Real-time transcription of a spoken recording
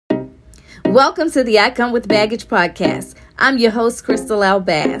Welcome to the I Come With Baggage podcast. I'm your host, Crystal L.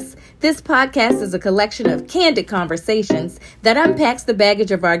 Bass. This podcast is a collection of candid conversations that unpacks the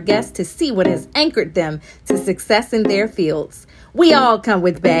baggage of our guests to see what has anchored them to success in their fields. We all come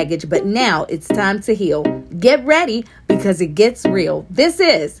with baggage, but now it's time to heal. Get ready because it gets real. This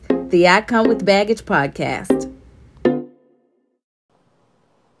is the I Come With Baggage podcast.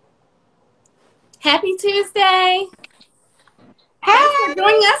 Happy Tuesday. Thanks for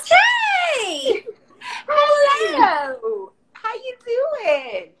joining us. Hey! Hello. How you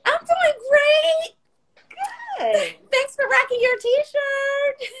doing? I'm doing great. Good. Thanks for rocking your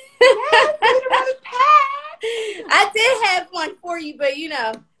t-shirt. Yes, you already packed. I did have one for you, but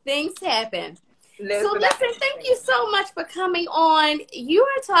things happen. So listen, thank you so much for coming on. You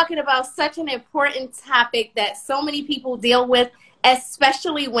are talking about such an important topic that so many people deal with,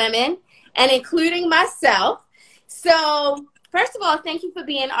 especially women, and including myself. So first of all, thank you for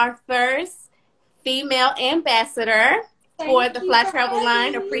being our first female ambassador for the Fly Travel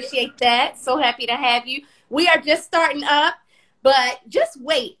line. Appreciate that. So happy to have you. We are just starting up, but just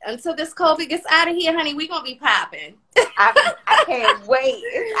wait until this COVID gets out of here, honey. We're going to be popping. I can't wait.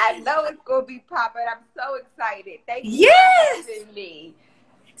 I know it's going to be popping. I'm so excited. Thank you for having me.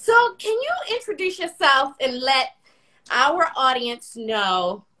 So can you introduce yourself and let our audience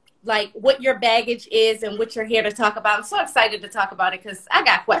know what your baggage is and what you're here to talk about? I'm so excited to talk about it because I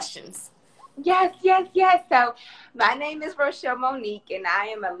got questions. Yes. So my name is Rochelle Monique, and I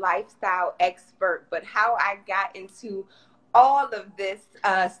am a lifestyle expert. But how I got into all of this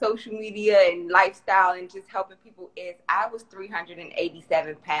social media and lifestyle and just helping people is I was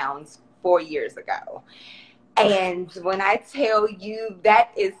 387 pounds 4 years ago. And when I tell you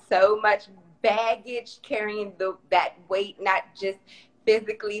that is so much baggage carrying that weight, not just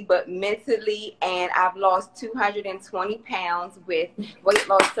physically but mentally, and I've lost 220 pounds with weight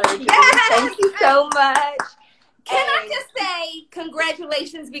loss surgery. Yes! Thank you so much. Can I just say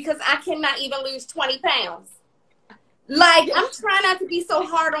congratulations, because I cannot even lose 20 pounds. I'm trying not to be so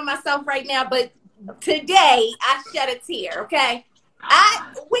hard on myself right now, but today I shed a tear, okay?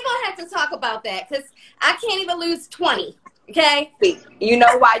 We're going to have to talk about that because I can't even lose 20, okay? See, you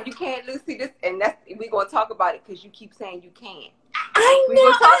know why you can't lose? See, this, and we're going to talk about it because you keep saying you can't. I know,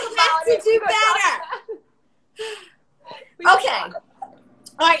 I have to do better. Okay.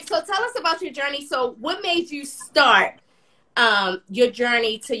 All right, so tell us about your journey. So what made you start your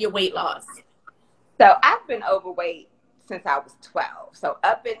journey to your weight loss? So I've been overweight since I was 12. So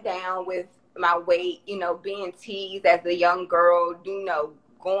up and down with my weight, being teased as a young girl,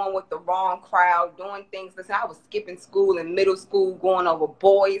 going with the wrong crowd, doing things. Listen, I was skipping school in middle school, going over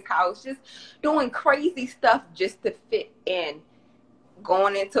boys' house, just doing crazy stuff just to fit in.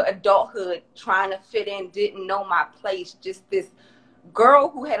 Going into adulthood, trying to fit in, didn't know my place. Just this girl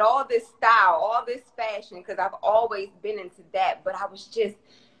who had all this style, all this fashion, because I've always been into that. But I was just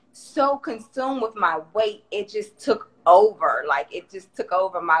so consumed with my weight, it just took over. It just took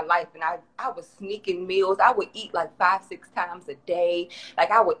over my life. And I was sneaking meals. I would eat 5-6 times a day.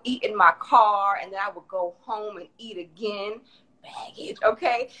 I would eat in my car, and then I would go home and eat again. Baggage,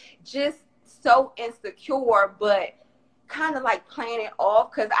 okay? Just so insecure, but kind of playing it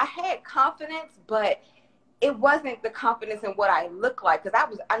off, because I had confidence, but it wasn't the confidence in what I looked like, because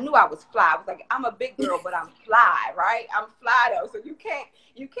I knew I was fly. I was like, I'm a big girl, but I'm fly, right? I'm fly though, so you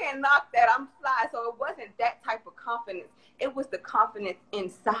can't knock that. I'm fly. So it wasn't that type of confidence. It was the confidence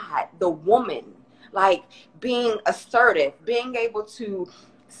inside the woman, being assertive, being able to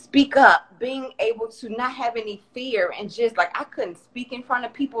speak up, being able to not have any fear, and just I couldn't speak in front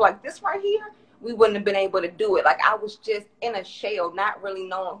of people like this right here. We wouldn't have been able to do it. I was just in a shell, not really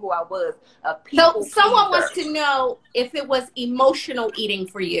knowing who I was. So someone wants to know if it was emotional eating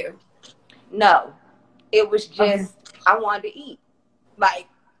for you. No, it was just, I wanted to eat.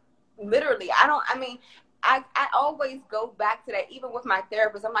 Literally, I always go back to that, even with my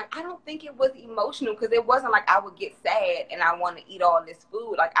therapist. I'm I don't think it was emotional, because it wasn't I would get sad and I want to eat all this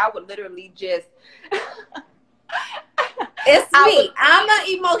food. I would literally just. It's me. I'm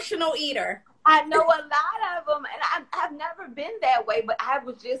an emotional eater. I know a lot of them, and I've never been that way, but I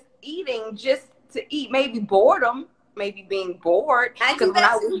was just eating just to eat. Maybe boredom, maybe being bored. Because when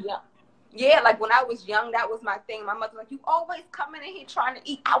I was young, when I was young, that was my thing. My mother was you always coming in here trying to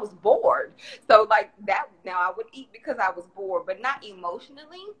eat. I was bored. So that, now I would eat because I was bored, but not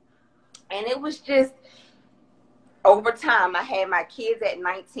emotionally. And it was just, over time, I had my kids at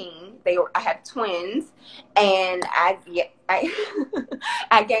 19. I had twins, and I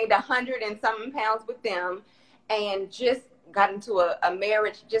I gained 100 and something pounds with them, and just got into a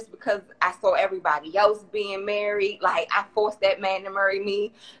marriage just because I saw everybody else being married. Like, I forced that man to marry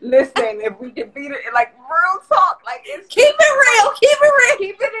me. Listen, if we can beat it, like, real talk, like, it's keep it real, keep it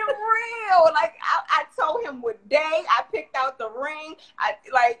real. Like, I told him what day I picked out the ring. I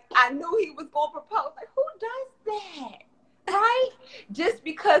knew he was gonna propose. Like, who does that, right? Just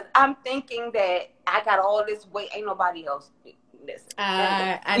because I'm thinking that I got all this weight, ain't nobody else.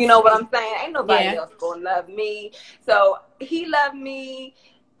 You know what I'm saying? Ain't nobody else gonna love me. So he loved me.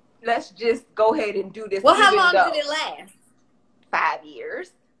 Let's just go ahead and do this. Well, how long did it last? 5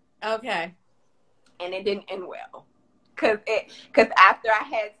 years. Okay. And it didn't end well. Cause after I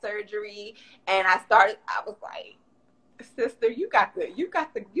had surgery and I was like, sister, you got to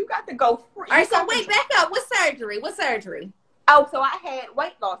go free. All right, so wait, back up. What surgery? Oh, so I had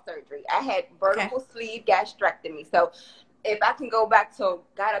weight loss surgery. I had vertical sleeve gastrectomy. So if I can go back to,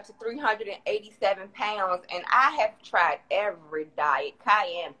 got up to 387 pounds, and I have tried every diet,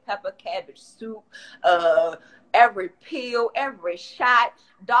 cayenne pepper, cabbage soup, every pill, every shot.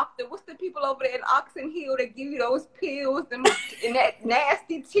 Doctor, what's the people over there in Oxon Hill that give you those pills and that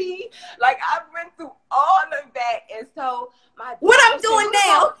nasty tea? Like, I went through all of that. And so what I'm doing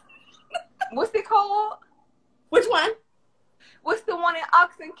now. What's it called? Which one? What's the one in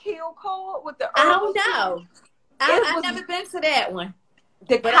Oxon Hill called with the I don't know. I've never been to that one.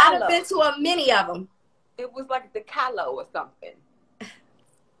 But I've been to many of them. It was like the Calo or something.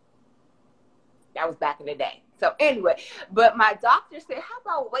 That was back in the day. So anyway, but my doctor said, how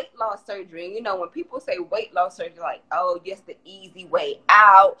about weight loss surgery? And, you know, when people say weight loss surgery, like, oh, yes, the easy way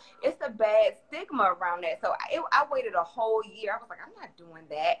out. It's a bad stigma around that. So I waited a whole year. I was like, I'm not doing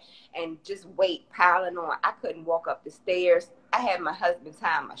that. And just weight piling on. I couldn't walk up the stairs. I had my husband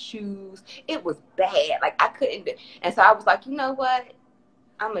tying my shoes. It was bad. Like, I couldn't. And so I was like, you know what?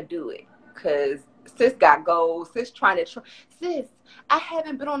 I'm going to do it. Because sis got goals. Sis, I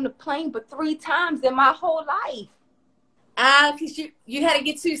haven't been on the plane but 3 times in my whole life. Because you had to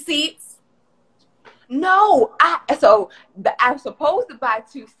get 2 seats? No. I was supposed to buy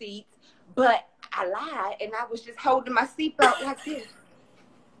 2 seats, but I lied, and I was just holding my seatbelt like this.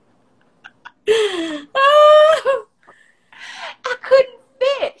 I couldn't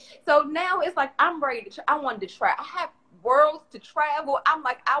fit. So now it's like I'm ready to I wanted to try. I have worlds to travel. I'm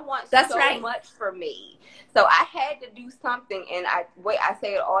like, I want much for me. So I had to do something, and I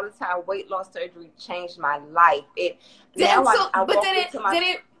say it all the time. Weight loss surgery changed my life. Did it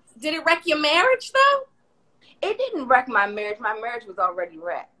wreck your marriage though? It didn't wreck my marriage. My marriage was already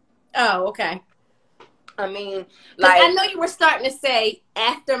wrecked. Oh, okay. I mean, like, I know you were starting to say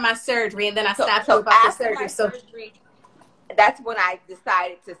after my surgery, and then I stopped talking about the surgery. Surgery, that's when I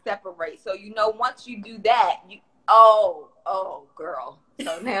decided to separate. So, you know, once you do that, oh, girl.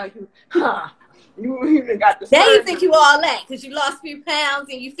 So now you even got the now surgery. You think you all that because you lost a few pounds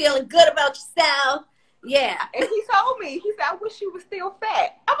and you feeling good about yourself. Yeah. And he told me, he said, I wish you were still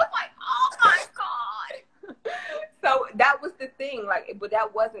fat. I was like, oh my God. So that was the thing, like, but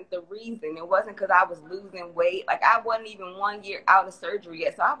that wasn't the reason. It wasn't because I was losing weight. Like, I wasn't even 1 year out of surgery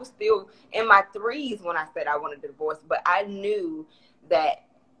yet. So I was still in my 3s when I said I wanted a divorce. But I knew that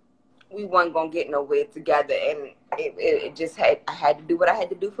we weren't going to get nowhere together. And it just I had to do what I had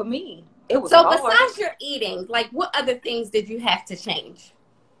to do for me. It was so hard. Besides your eating, like, what other things did you have to change?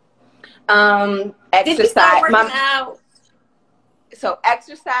 Exercise. Did you start working out? So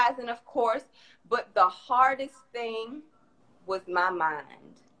exercising, of course. But the hardest thing was my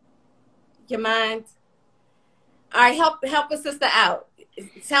mind. Your mind? All right, help a sister out.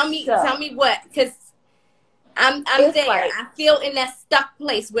 Tell me what, because I'm there. Like, I feel in that stuck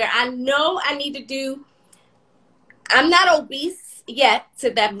place where I know I need to do. I'm not obese yet to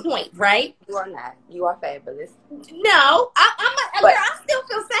that point, right? You are not. You are fabulous. No, I still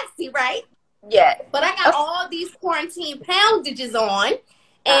feel sexy, right? Yeah. But I got all these quarantine poundages on.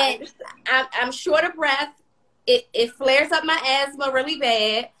 And I'm short of breath. It flares up my asthma really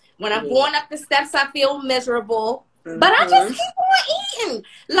bad. When I'm going up the steps, I feel miserable. Mm-hmm. But I just keep on eating.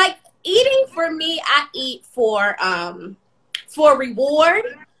 Like, eating for me, I eat for reward.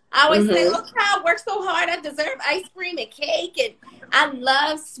 I always say, oh, child, work so hard. I deserve ice cream and cake. And I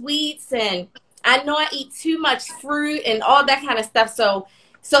love sweets. And I know I eat too much fruit and all that kind of stuff. So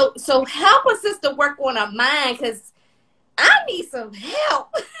help a sister work on her mind, because I need some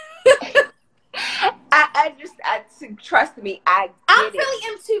help. I trust me. I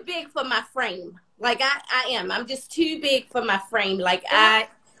really am too big for my frame. Like, I am. I'm just too big for my frame. Like, I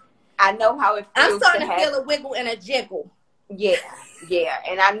know how it feels. I'm starting to feel a wiggle and a jiggle. Yeah, yeah.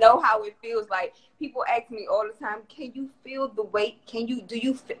 And I know how it feels. Like, people ask me all the time, can you feel the weight? Do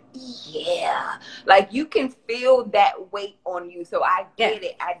you feel? Yeah. Like, you can feel that weight on you. So I Yeah. get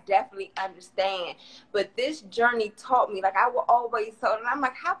it. I definitely understand. But this journey taught me, like, I will always tell, and I'm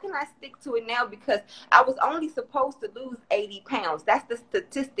like, how can I stick to it now? Because I was only supposed to lose 80 pounds. That's the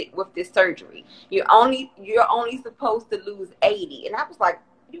statistic with this surgery. You're only supposed to lose 80. And I was like,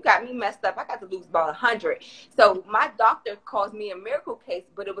 you got me messed up. I got to lose about 100. So my doctor calls me a miracle case,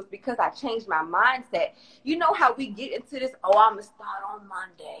 but it was because I changed my mindset. You know how we get into this, oh, I'm going to start on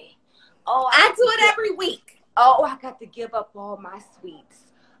Monday. Oh, I do it every week. Oh, I got to give up all my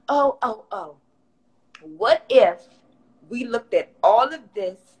sweets. Oh. What if we looked at all of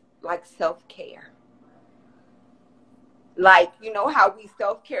this like self-care? Like, you know how we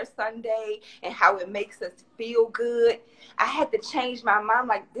self-care Sunday and how it makes us feel good? I had to change my mind.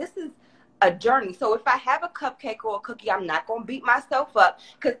 Like, this is a journey. So if I have a cupcake or a cookie, I'm not going to beat myself up,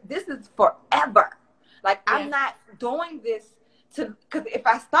 because this is forever. Like, I'm not doing this because if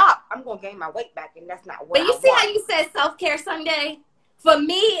I stop, I'm going to gain my weight back, and that's not what I want. But you see how you said self-care Sunday? For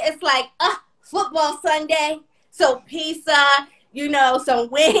me, it's like, football Sunday. So pizza, some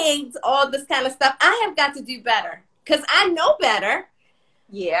wings, all this kind of stuff. I have got to do better, because I know better.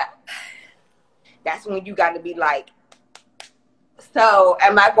 Yeah. That's when you got to be like, so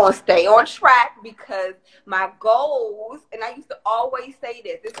am I going to stay on track? Because my goals, and I used to always say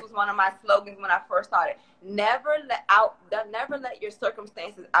this was one of my slogans when I first started, never let your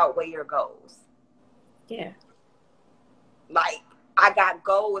circumstances outweigh your goals. Yeah. Like, I got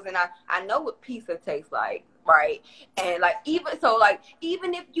goals, and I know what pizza tastes like, right? And like,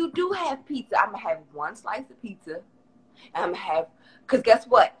 even if you do have pizza, I'm going to have one slice of pizza. I'm going to have, because guess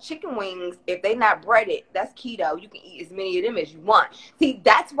what? Chicken wings, if they're not breaded, that's keto. You can eat as many of them as you want. See,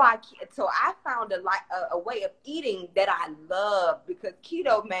 that's why. So I found a way of eating that I love, because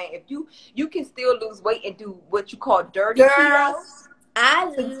keto, man, if you can still lose weight and do what you call dirty keto. I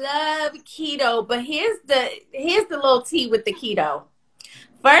love keto, but here's the little tea with the keto.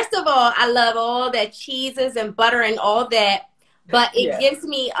 First of all, I love all that cheeses and butter and all that, but it gives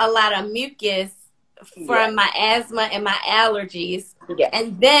me a lot of mucus from my asthma and my allergies. Yes.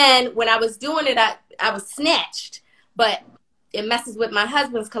 And then when I was doing it, I was snatched, but it messes with my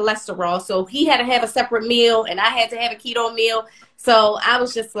husband's cholesterol. So he had to have a separate meal, and I had to have a keto meal. So I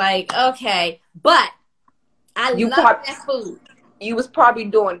was just like, okay, but I love that food. You was probably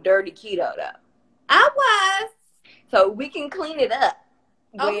doing dirty keto though. I was. So we can clean it up.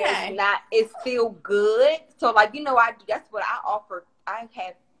 Okay. It's still good. So like, that's what I offer. I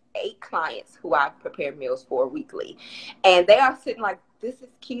have 8 clients who I prepare meals for weekly, and they are sitting like, this is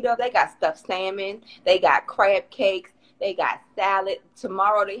keto. They got stuffed salmon, they got crab cakes, they got salad.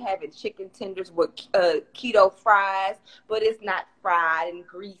 Tomorrow they having chicken tenders with keto fries, but it's not fried and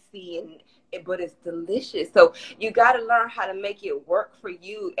greasy, but it's delicious. So you got to learn how to make it work for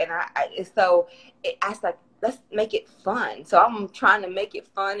you. And I was like, let's make it fun. So I'm trying to make it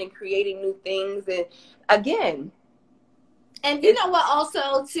fun and creating new things. And again, and you know what,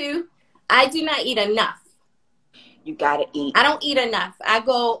 also too, I do not eat enough. You gotta eat. I don't eat enough. I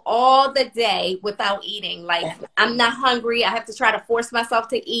go all the day without eating. Like, I'm not hungry. I have to try to force myself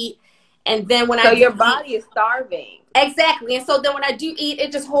to eat. And then when so your body is starving. Exactly. And so then when I do eat,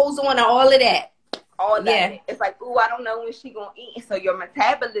 it just holds on to all of that. All that. Yeah. It's like, ooh, I don't know when she gonna eat. So your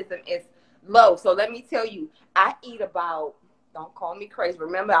metabolism is low. So let me tell you, I eat about, don't call me crazy.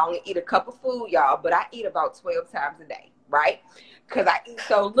 Remember, I only eat a cup of food, y'all, but I eat about 12 times a day, right? Because I eat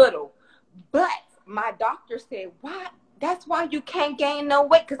so little. But my doctor said, why? That's why you can't gain no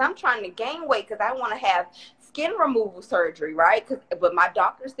weight, because I'm trying to gain weight because I want to have skin removal surgery, right? But my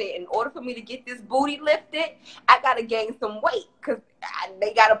doctor said, in order for me to get this booty lifted, I got to gain some weight, because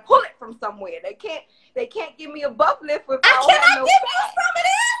they got to pull it from somewhere. They can't give me a butt lift without having no fat. Some of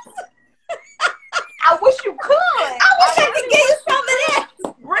this? I wish you could. I wish I could get you some of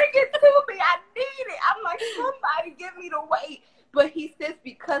this. Bring it to me. I need it. I'm like, somebody give me the weight. But he says,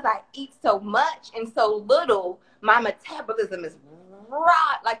 because I eat so much and so little, my metabolism is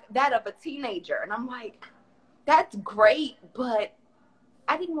raw, like that of a teenager. And I'm like, that's great, but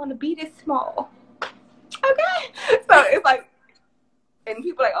I didn't want to be this small. Okay. So it's like, and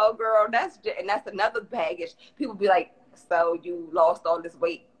people are like, oh girl, that's another baggage. People be like, so you lost all this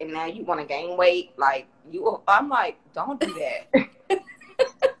weight and now you want to gain weight? Like, I'm like, don't do that.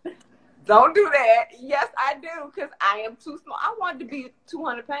 Don't do that. Yes, I do, because I am too small. I wanted to be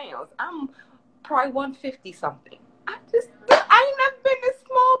 200 pounds. I'm probably 150 something. I ain't never been this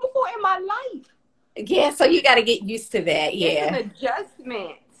small before in my life. Yeah, so you got to get used to that. Yeah. It's an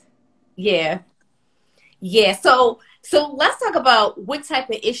adjustment. Yeah. Yeah. So So let's talk about what type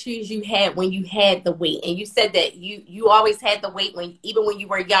of issues you had when you had the weight. And you said that you always had the weight even when you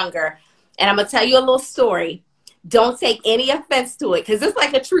were younger. And I'm gonna tell you a little story. Don't take any offense to it, because it's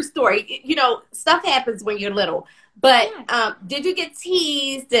like a true story. You know, stuff happens when you're little. But did you get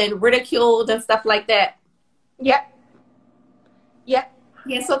teased and ridiculed and stuff like that? Yep. Yep.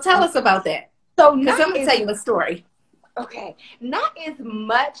 Yeah, so tell us about that. So because I'm gonna tell you a story. Okay, not as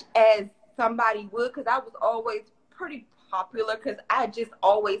much as somebody would, because I was always pretty popular, because I just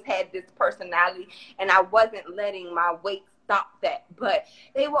always had this personality, and I wasn't letting my weight stop that. But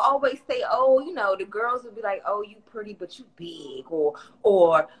they will always say, oh, you know, the girls would be like, oh, you pretty but you big,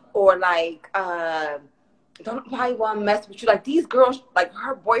 or like don't nobody want to mess with you. Like these girls, like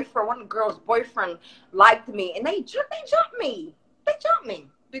her boyfriend, one of the girls' boyfriend liked me, and they jumped me. They jumped me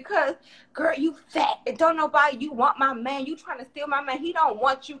because, girl, you fat, and don't nobody, you want my man, you trying to steal my man, he don't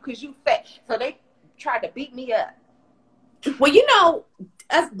want you because you fat. So they tried to beat me up. Well, you know,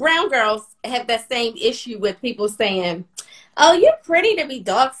 us brown girls have that same issue with people saying, oh, you're pretty to be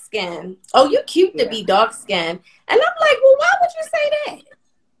dark skinned. Oh, you're cute to be dark skinned. And I'm like, well, why would you say that?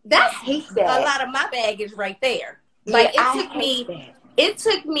 That's a lot of my baggage right there. Like it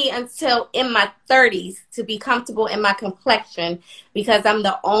took me until in my 30s to be comfortable in my complexion, because I'm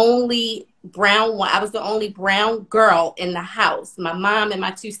the only brown one. I was the only brown girl in the house. My mom and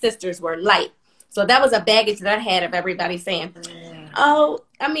my two sisters were light. So that was a baggage that I had of everybody saying, oh,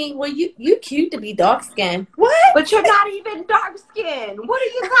 I mean, well, you cute to be dark skinned. What? But you're not even dark skinned. What are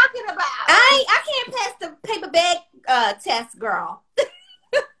you talking about? I can't pass the paper bag test, girl.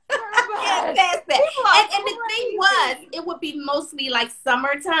 I can't pass that. And the thing was, it would be mostly like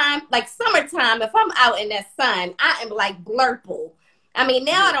summertime. Like summertime, if I'm out in that sun, I am like blurple. I mean,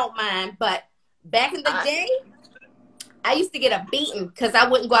 now I don't mind, but back in the day, I used to get a beating because I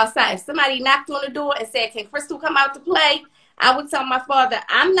wouldn't go outside. If somebody knocked on the door and said, can Crystal come out to play? I would tell my father,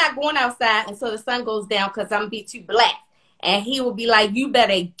 I'm not going outside until the sun goes down because I'm going to be too black. And he would be like, you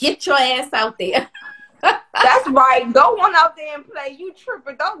better get your ass out there. That's right. Go on out there and play. You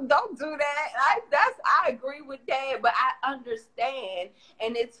tripping. Don't do that. I agree with Dad, but I understand.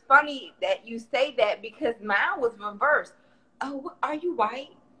 And it's funny that you say that because mine was reversed. Oh, are you white?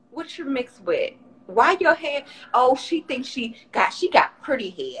 What you mixed with? Why your hair? Oh, she thinks she got pretty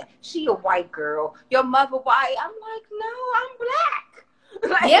hair. She a white girl. Your mother white. I'm like, no, I'm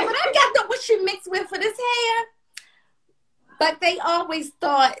black. Yeah, but I got what she mixed with for this hair. But they always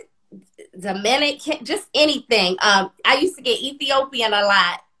thought Dominican, just anything. I used to get Ethiopian a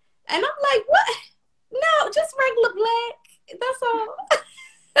lot. And I'm like, what? No, just regular black. That's all.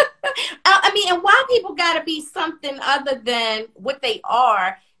 I mean, and why people gotta be something other than what they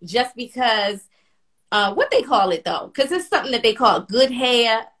are just because what they call it though, because it's something that they call good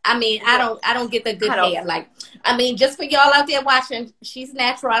hair. I mean, I don't get the good hair. Like, I mean, just for y'all out there watching, she's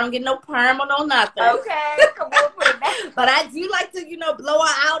natural. I don't get no perm or no nothing. Okay, come on, put it back. But I do like to, blow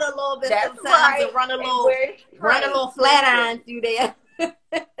her out a little bit. That's sometimes and run a little flat iron through there.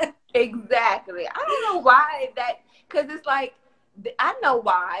 Exactly. I don't know why because it's like, I know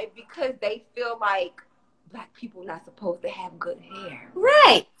why, because they feel like black people not supposed to have good hair.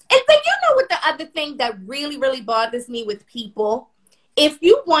 Right. And then you know what the other thing that really, really bothers me with people? If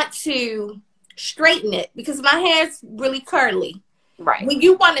you want to straighten it, because my hair's really curly. Right. When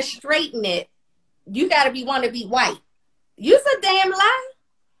you want to straighten it, you got to want to be white. You's a damn lie.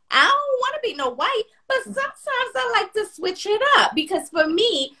 I don't want to be no white, but sometimes I like to switch it up because for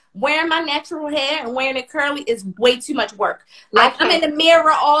me, wearing my natural hair and wearing it curly is way too much work. Like I'm in the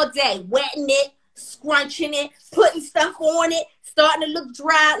mirror all day, wetting it, scrunching it, putting stuff on it, starting to look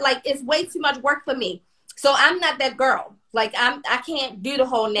dry. Like it's way too much work for me. So I'm not that girl. Like I can't do the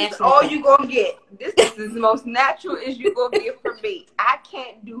whole natural. All you gonna get. This is the most natural as you gonna get from me. I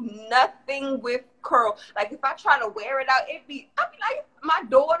can't do nothing with curl. Like if I try to wear it out, I be like my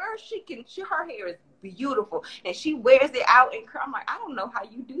daughter. Her hair is beautiful, and she wears it out and curl. I'm like, I don't know how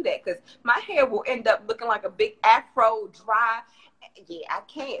you do that because my hair will end up looking like a big afro, dry. Yeah, I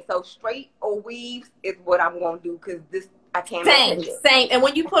can't. So straight or weaves is what I'm gonna do because this. I can't. Same. And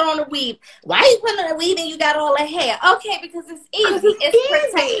when you put on a weave, why are you putting on a weave and you got all the hair? Okay, because it's easy.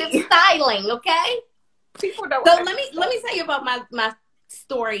 It's protective styling. Okay. People don't. So let me tell you about my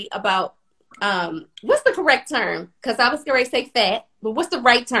story about what's the correct term? Because I was going to say fat, but what's the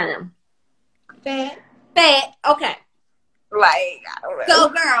right term? Fat. Okay. Like I don't know. So,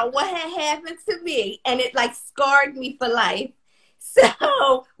 girl, what had happened to me, and it like scarred me for life.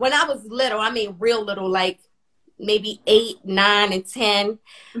 So when I was little, I mean real little, like maybe 8, 9, and 10,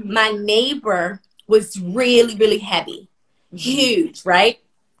 my neighbor was really, really heavy, huge, right?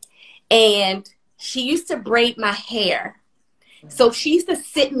 And she used to braid my hair. So she used to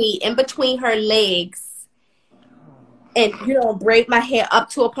sit me in between her legs and, you know, braid my hair up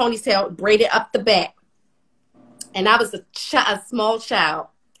to a ponytail, braid it up the back. And I was a small child.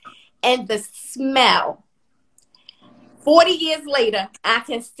 And the smell, 40 years later, I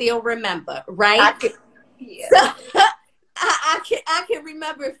can still remember, right? Yeah. So, I can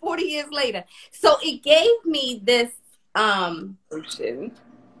remember it 40 years later. So it gave me this, huh?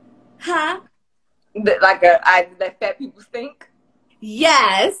 Like that fat people stink?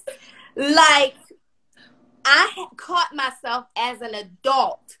 Yes. Like, I had caught myself as an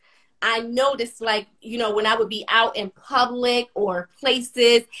adult. I noticed, like, you know, when I would be out in public or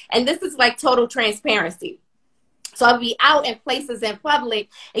places, and this is like total transparency. So I'd be out in places in public,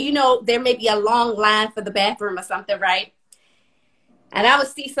 and, you know, there may be a long line for the bathroom or something, right? And I would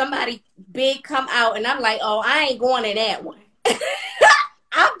see somebody big come out, and I'm like, oh, I ain't going in that one.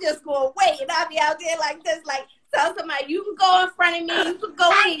 I'm just going to wait, and I'll be out there like this, like, tell somebody, you can go in front of me, you can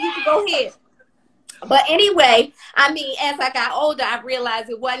go here, you can go here. But anyway, I mean, as I got older, I realized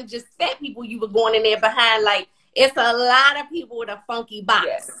it wasn't just fat people you were going in there behind. Like, it's a lot of people with a funky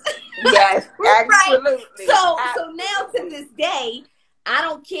box. Yes, absolutely. Right? So now to this day, I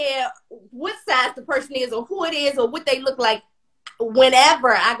don't care what size the person is or who it is or what they look like.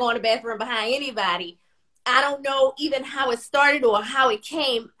 Whenever I go in the bathroom behind anybody, I don't know even how it started or how it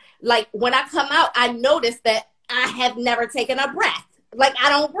came. Like, when I come out, I notice that I have never taken a breath. Like, I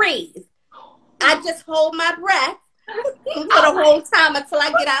don't breathe. I just hold my breath for the whole time until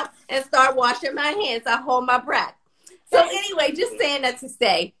I get out and start washing my hands. I hold my breath. So anyway, just saying that to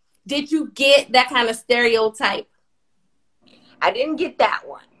say, did you get that kind of stereotype? I didn't get that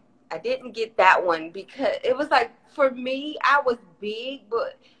one. I didn't get that one because it was like, for me, I was big,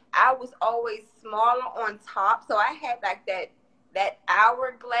 but I was always smaller on top. So I had like that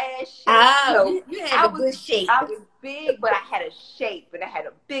hourglass shape. Oh, you had a good shape. I was big, but I had a shape, and I had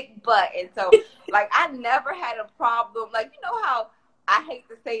a big butt. And so, like, I never had a problem. Like, you know how, I hate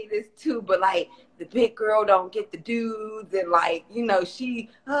to say this too, but like, the big girl don't get the dudes, and like, you know,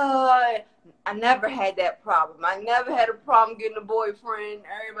 I never had that problem. I never had a problem getting a boyfriend.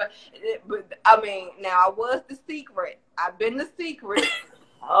 But I mean, now I was the secret. I've been the secret.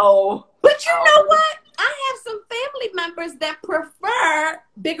 But you know what? I have some family members that prefer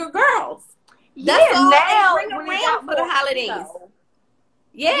bigger girls. That's all now they bring around for the holidays. You know.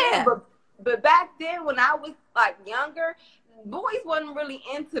 Yeah. But back then, when I was like younger, boys wasn't really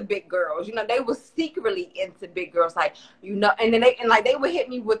into big girls. You know, they were secretly into big girls, like, you know, and then they would hit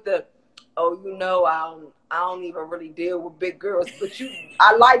me with the, oh, you know, I don't even really deal with big girls, but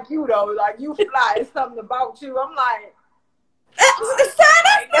I like you though, like, you fly. It's something about you. I'm like,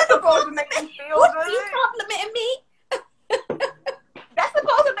 that's supposed to make me feel good. You complimenting me? That's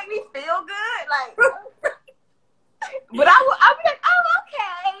supposed to make me feel good, like. But I'll be like, oh,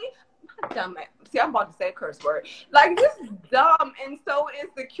 okay. Dumb. See, I'm about to say a curse word. Like, this is dumb and so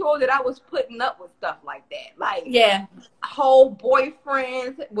insecure that I was putting up with stuff like that. Like, yeah, whole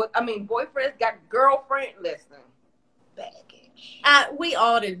boyfriends. Boyfriends got girlfriend. Listen, baggage. We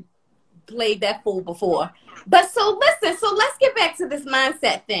all done played that fool before. But so listen, so let's get back to this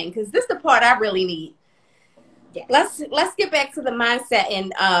mindset thing, because this is the part I really need. Yes. Let's get back to the mindset.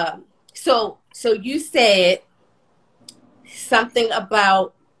 And so you said something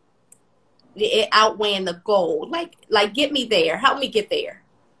about it outweighing the goal. Like get me there. Help me get there.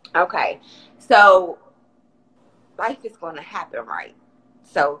 Okay. So life is going to happen, right?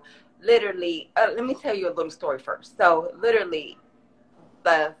 So literally, let me tell you a little story first. So literally,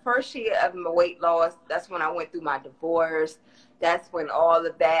 the first year of my weight loss, that's when I went through my divorce. That's when all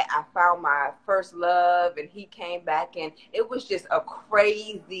of that, I found my first love, and he came back, and it was just a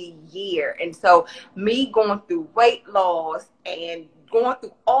crazy year. And so me going through weight loss and going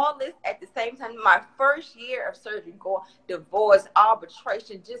through all this at the same time, my first year of surgery, divorce,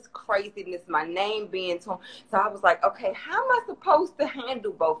 arbitration, just craziness, my name being torn. So I was like, okay, how am I supposed to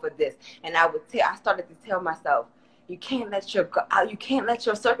handle both of this? And I started to tell myself, you can't let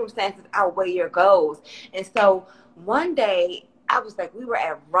your circumstances outweigh your goals. And so one day I was like, we were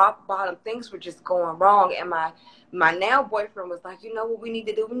at rock bottom. Things were just going wrong. And my now boyfriend was like, you know what we need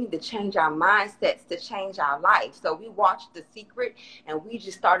to do? We need to change our mindsets to change our life. So we watched The Secret, and we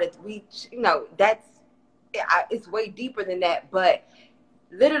just started, it's way deeper than that. But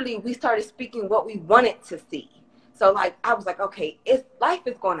literally we started speaking what we wanted to see. So like, I was like, okay, life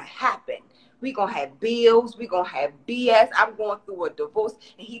is going to happen. We're going to have bills. We're going to have BS. I'm going through a divorce.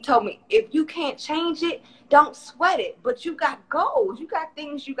 And he told me, if you can't change it, don't sweat it. But you got goals. You got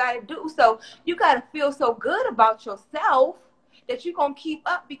things you got to do. So you got to feel so good about yourself that you're going to keep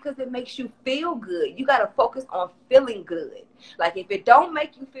up because it makes you feel good. You got to focus on feeling good. Like if it don't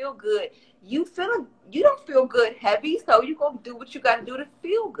make you feel good, you don't feel good heavy. So you're going to do what you got to do to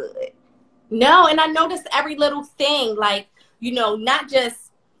feel good. No. And I noticed every little thing, like, you know, not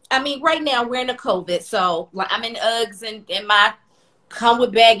just, I mean, right now we're in a COVID. So like I'm in Uggs and my come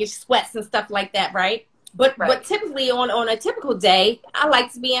with baggage sweats and stuff like that. Right. But typically on a typical day, I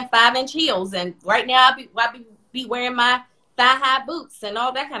like to be in 5-inch heels. And right now I'll be wearing my thigh-high boots and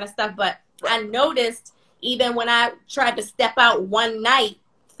all that kind of stuff. But I noticed even when I tried to step out one night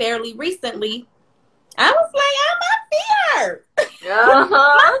fairly recently, I was like, I'm not fear.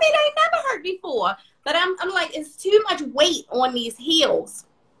 My feet ain't never hurt before. But I'm like, it's too much weight on these heels.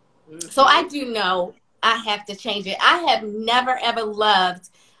 Mm-hmm. So I do know I have to change it. I have never, ever loved,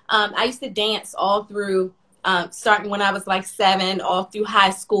 I used to dance all through, starting when I was like 7, all through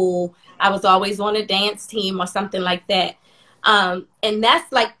high school. I was always on a dance team or something like that. And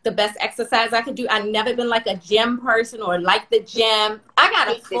that's like the best exercise I could do. I've never been like a gym person or like the gym. I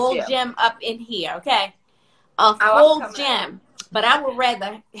got a full gym up in here, okay? A full gym. But I would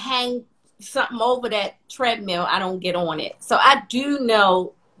rather hang something over that treadmill. I don't get on it. So I do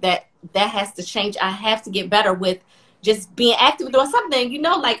know that has to change. I have to get better with just being active doing something. You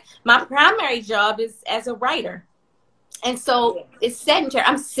know, like my primary job is as a writer. And so it's sedentary.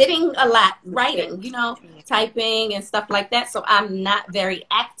 I'm sitting a lot writing, you know, typing and stuff like that. So I'm not very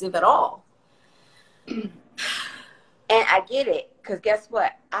active at all. And I get it. Because guess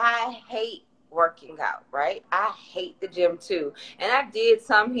what? I hate working out, right? I hate the gym too. And I did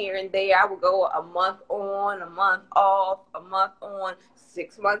some here and there. I would go a month on, a month off, a month on,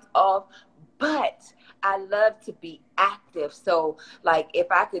 6 months off. But I love to be active. So like if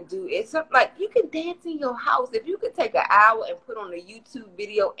I could do it, something like you can dance in your house. If you could take an hour and put on a YouTube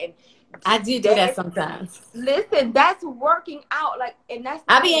video and I do that sometimes. Listen, that's working out. Like, and that's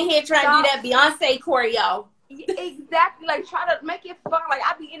I be in here trying to do that Beyonce choreo. Exactly. Like try to make it fun. Like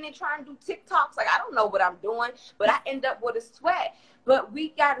I be in there trying to do TikToks. Like I don't know what I'm doing, but I end up with a sweat. But we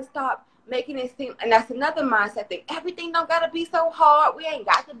gotta stop making it seem, and that's another mindset thing. Everything don't gotta be so hard. We ain't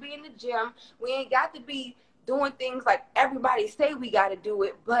got to be in the gym. We ain't got to be doing things like everybody say we gotta do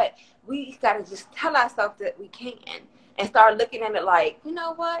it, but we gotta just tell ourselves that we can and start looking at it like, you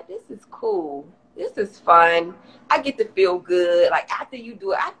know what, this is cool. This is fun. I get to feel good. Like after you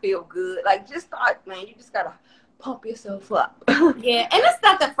do it, I feel good. Like just start, man, you just gotta pump yourself up. Yeah, and it's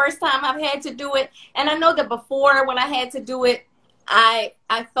not the first time I've had to do it. And I know that before when I had to do it, I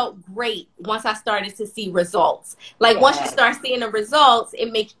felt great once I started to see results. Like once you start seeing the results,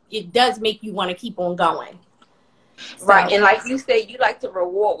 it does make you want to keep on going. Right. So, and like you said, you like to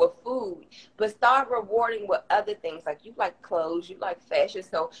reward with food, but start rewarding with other things. Like you like clothes, you like fashion.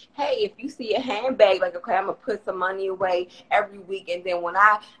 So, hey, if you see a handbag, like, okay, I'm going to put some money away every week. And then when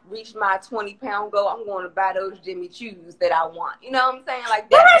I reach my 20-pound goal, I'm going to buy those Jimmy Choos that I want. You know what I'm saying? Like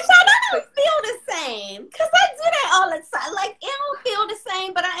that. I don't feel the same because I do that all the time. Like it don't feel the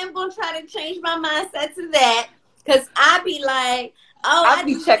same, but I am going to try to change my mindset to that because I be like, oh, I'll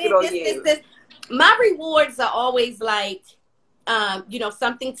be checking on you. This. My rewards are always like, you know,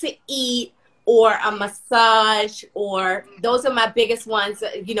 something to eat or a massage, or those are my biggest ones,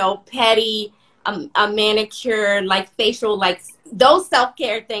 you know, petty, a manicure, like facial, like those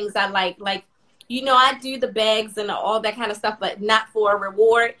self-care things I like, you know, I do the bags and all that kind of stuff, but not for a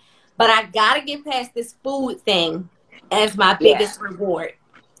reward. But I got to get past this food thing as my biggest reward.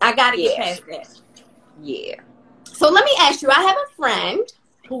 I got to get past that. Yeah. So let me ask you, I have a friend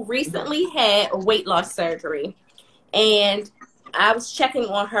who recently had a weight loss surgery, and I was checking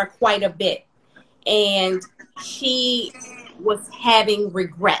on her quite a bit, and she was having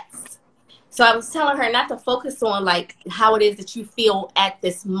regrets. So I was telling her not to focus on like how it is that you feel at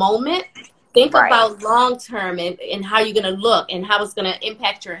this moment. Think about long term and how you're going to look and how it's going to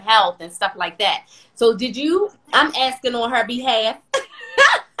impact your health and stuff like that. So I'm asking on her behalf.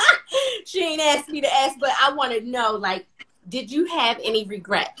 She ain't asked me to ask, but I want to know, like, did you have any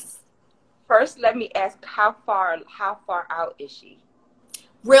regrets? First, let me ask, how far out is she?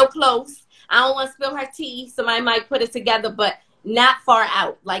 Real close. I don't want to spill her tea. Somebody might put it together, but not far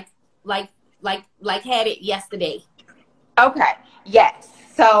out. Like had it yesterday. Okay. Yes.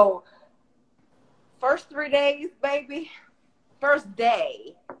 So first 3 days, baby. First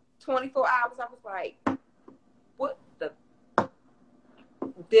day, 24 hours, I was like, what the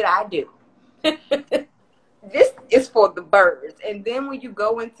did I do? This is for the birds. And then when you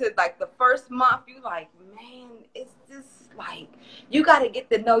go into like the first month, you like, man, it's just like, you got to get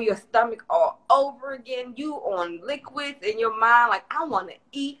to know your stomach all over again. You on liquids in your mind, like, I want to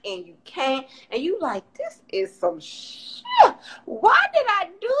eat and you can't. And you like, this is some shit. Why did I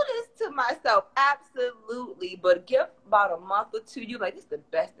do this to myself? Absolutely. But give about a month or two, you like, this is the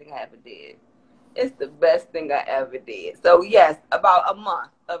best thing I ever did. It's the best thing I ever did. So yes, about a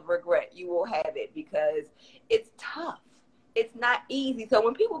month of regret, you will have it because it's tough. It's not easy. So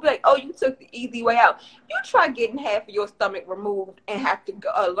when people be like, oh, you took the easy way out, you try getting half of your stomach removed and have to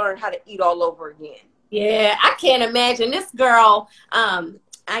learn how to eat all over again. Yeah, I can't imagine. This girl,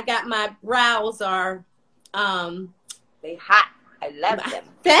 I got my brows are... they hot. I love them.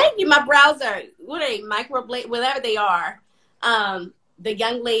 Thank you. My brows are, what are they, microblade, whatever they are. The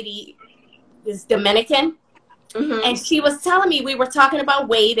young lady is Dominican. Mm-hmm. And she was telling me, we were talking about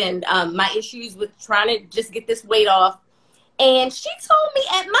weight and my issues with trying to just get this weight off. And she told me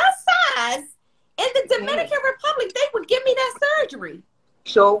at my size, in the Dominican Republic, they would give me that surgery.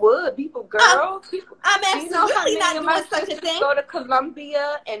 Sure would. People, girls. I'm absolutely not doing such a thing. Go to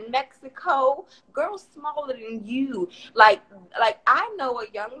Colombia and Mexico. Girls smaller than you. Like I know a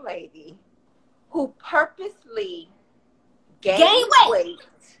young lady who purposely gained weight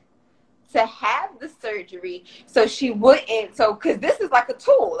to have the surgery so she wouldn't. So, because this is like a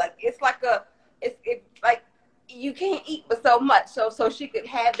tool. Like, it's like it's like, you can't eat but so much, so she could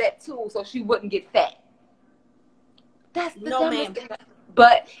have that tool so she wouldn't get fat. That's the dumbest thing.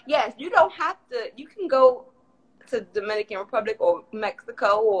 But yes, you don't have to. You can go to Dominican Republic or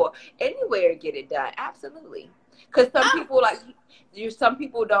Mexico or anywhere and get it done. Absolutely, because some people some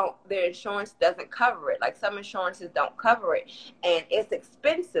people don't. Their insurance doesn't cover it. Like, some insurances don't cover it, and it's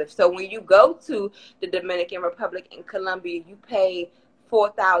expensive. So when you go to the Dominican Republic and Colombia, you pay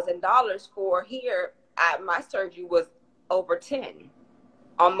 $4,000 for. Here, my surgery was over 10,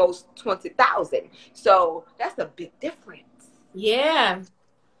 almost 20,000. So that's a big difference. Yeah.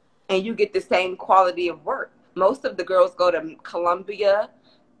 And you get the same quality of work. Most of the girls go to Colombia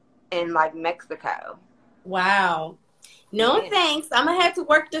and like Mexico. Wow. No, thanks. I'm going to have to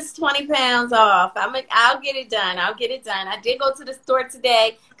work this 20 pounds off. I'll get it done. I did go to the store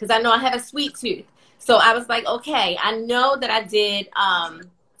today because I know I have a sweet tooth. So I was like, okay, I know that I did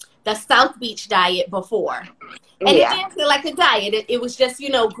the South Beach diet before. And it didn't feel like a diet. It was just,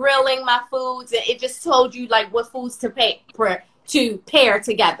 grilling my foods. And it just told you, like, what foods to pair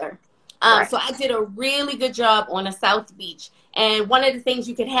together. Right. So I did a really good job on the South Beach. And one of the things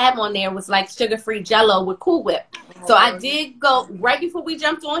you could have on there was, like, sugar-free Jell-O with Cool Whip. So I did go, right before we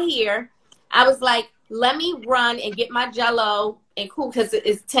jumped on here, I was like, let me run and get my Jell-O and Cool, because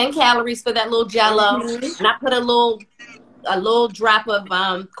it's 10 calories for that little Jell-O. Mm-hmm. And I put a little drop of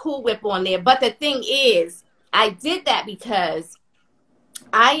Cool Whip on there. But the thing is, I did that because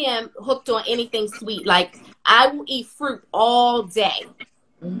I am hooked on anything sweet. Like, I will eat fruit all day.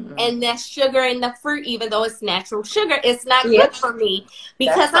 Mm-hmm. And that sugar in the fruit, even though it's natural sugar, it's not good for me.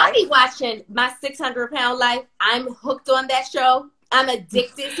 Because I'll be watching My 600-Pound Life. I'm hooked on that show. I'm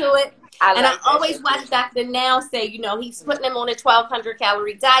addicted to it. I always watch Dr. Now say, he's putting them on a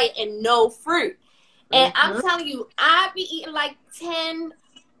 1,200-calorie diet and no fruit. And I'm telling you, I be eating like 10,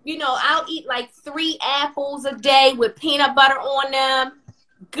 I'll eat like 3 apples a day with peanut butter on them.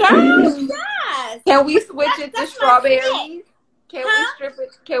 Girl, yes. Can we switch it to strawberries? Can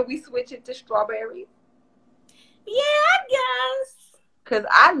we switch it to strawberries? Yeah, I guess. Because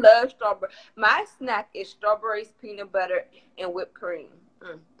I love strawberry. My snack is strawberries, peanut butter, and whipped cream.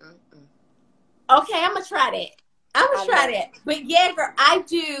 Okay, I'm going to try that. But yeah, girl, I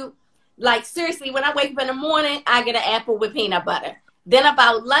do. Like, seriously, when I wake up in the morning, I get an apple with peanut butter. Then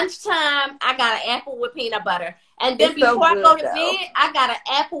about lunchtime, I got an apple with peanut butter. And then before I go to bed, I got an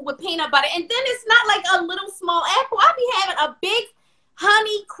apple with peanut butter. And then it's not like a little small apple. I be having a big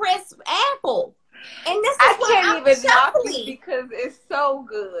honey crisp apple. And this is I can't even knock it because it's so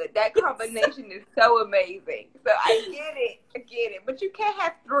good. That combination is so amazing. So I get it. But you can't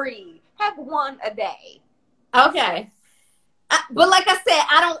have 3. Have 1 a day. Okay. But like I said,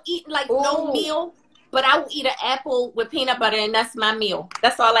 I don't eat like no meal, but I will eat an apple with peanut butter, and that's my meal.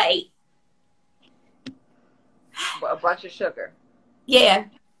 That's all I eat. A bunch of sugar. Yeah.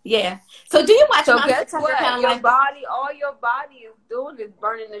 So do you watch My 600-Pound Life? All your body is doing is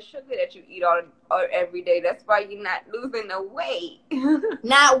burning the sugar that you eat all every day. That's why you're not losing the weight.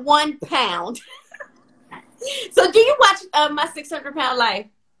 Not 1 pound. So do you watch My 600-Pound Life?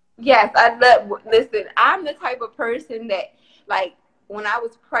 Yes, listen, I'm the type of person that, like, when I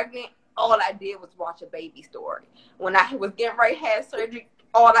was pregnant, all I did was watch A Baby Story. When I was getting ready to have surgery,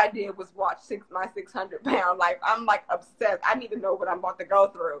 all I did was watch my 600-pound life. I'm like obsessed. I need to know what I'm about to go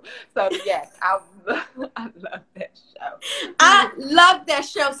through. So yes, I love that show. I love that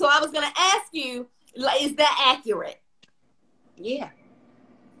show. So I was gonna ask you, is that accurate? Yeah.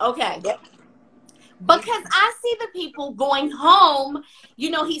 Okay. Yep. Because I see the people going home,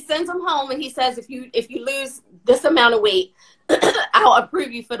 you know, he sends them home and he says, if you lose this amount of weight, I'll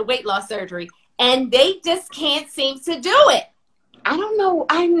approve you for the weight loss surgery. And they just can't seem to do it. I don't know.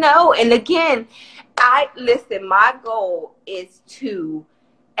 I know. And again, listen, my goal is to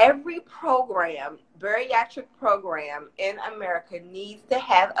every program, bariatric program in America needs to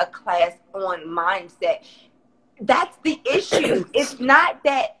have a class on mindset. That's the issue. It's not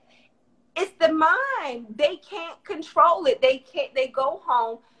that. It's the mind. They can't control it. They go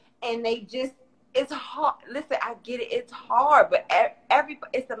home and it's hard. Listen, I get it. It's hard, but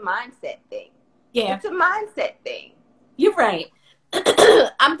it's a mindset thing. Yeah. It's a mindset thing. You're right.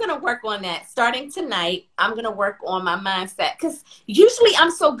 I'm going to work on that. Starting tonight, I'm going to work on my mindset. Because usually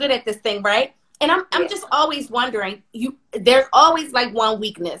I'm so good at this thing, right? And I'm just always wondering, there's always like one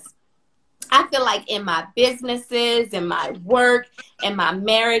weakness. I feel like in my businesses, in my work, in my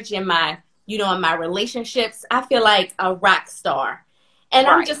marriage, in my relationships, I feel like a rock star. And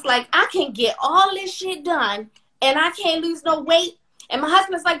right. I'm just like, I can get all this shit done and I can't lose no weight. And my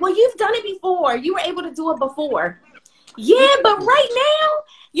husband's like, well, you've done it before. You were able to do it before. Yeah, but right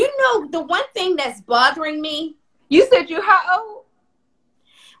now, the one thing that's bothering me. You said you how old?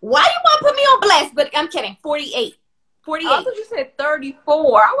 Why you want to put me on blast? But I'm kidding. 48. 48. I thought you said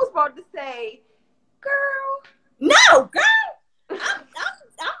 34. I was about to say, girl. No, girl. I'm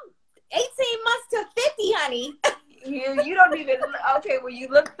 18 months to 50, honey. You don't even, okay, well, you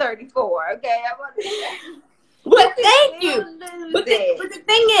look 34, okay? I'm about to say. But thank you. But the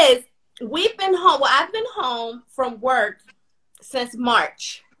thing is, we've been home. Well, I've been home from work since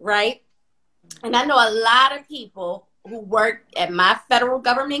March, right? And I know a lot of people who work at my federal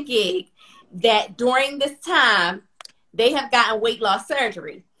government gig that during this time, they have gotten weight loss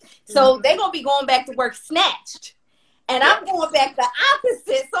surgery. So they're going to be going back to work snatched. And I'm going back the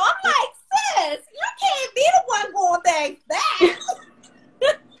opposite. So I'm like, sis, you can't be the one going back.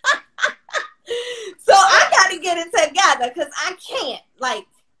 So I got to get it together because I can't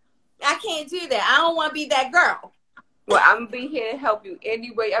do that. I don't want to be that girl. Well, I'm going to be here to help you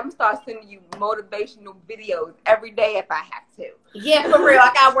anyway. I'm going to start sending you motivational videos every day if I have to. Yeah, for real.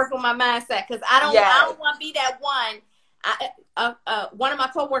 I got to work on my mindset because I don't want to be that one. One of my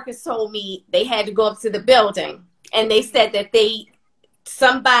coworkers told me they had to go up to the building and they said that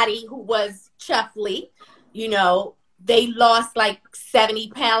somebody who was chuffly, they lost like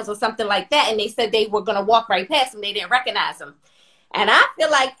 70 pounds or something like that. And they said they were going to walk right past them. They didn't recognize them. And I feel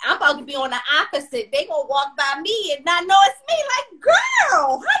like I'm about to be on the opposite. They going to walk by me and not know it's me. Like,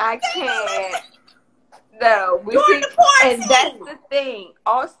 girl. I can't. No. And that's the thing.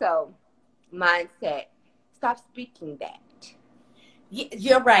 Also, mindset. Stop speaking that.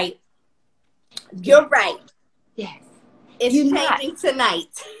 You're right. You're right. Yes. It's changing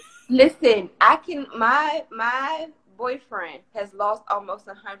tonight. Listen, my boyfriend has lost almost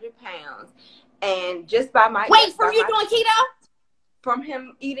 100 pounds. And just by my... Wait, from you doing keto? From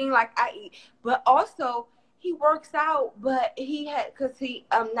him eating like I eat. But also, he works out, but because he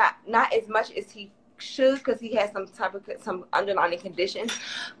not as much as he should because he has some underlying conditions.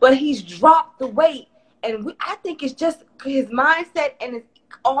 But he's dropped the weight. And I think it's just his mindset and it's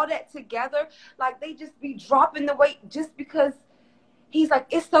all that together. Like, they just be dropping the weight just because he's like,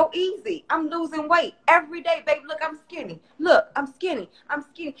 it's so easy. I'm losing weight every day, babe. Look, I'm skinny. Look, I'm skinny. I'm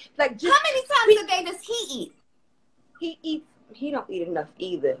skinny. Like, how many times a day does he eat? He don't eat enough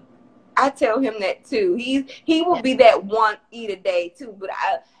either. I tell him that too. He will be that one eat a day too. But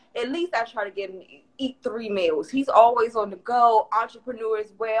at least I try to get him to eat 3 meals. He's always on the go, entrepreneur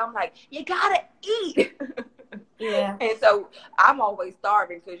as well. I'm like, you gotta eat. Yeah. And so I'm always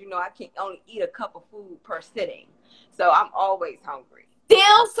starving because I can only eat a cup of food per sitting. So I'm always hungry.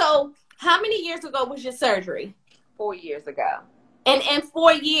 Still, so how many years ago was your surgery? 4 years ago. And in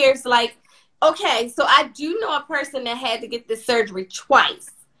 4 years, like, okay, so I do know a person that had to get this surgery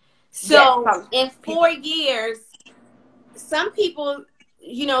twice. So in 4 years, some people,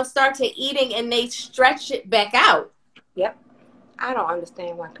 start to eating and they stretch it back out. Yep. I don't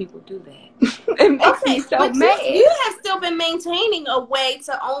understand why people do that. It makes me so mad. You have still been maintaining a way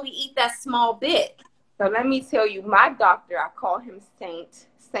to only eat that small bit. So let me tell you, my doctor, I call him Saint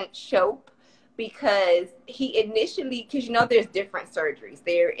Shope, because he initially, because there's different surgeries.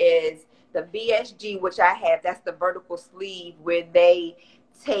 There is the VSG, which I have. That's the vertical sleeve where they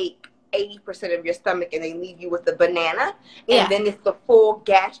take 80% of your stomach and they leave you with a banana. Yeah. And then it's the full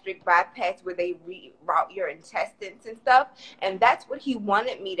gastric bypass where they reroute your intestines and stuff. And that's what he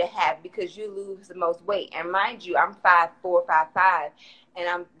wanted me to have because you lose the most weight. And mind you, I'm 5'4", 5'5", and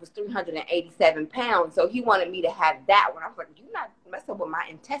I was 387 pounds. So he wanted me to have that one. I was like, you're not messing with my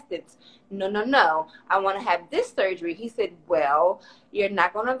intestines. No. I want to have this surgery. He said, well, you're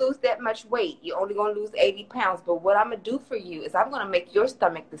not going to lose that much weight. You're only going to lose 80 pounds. But what I'm going to do for you is I'm going to make your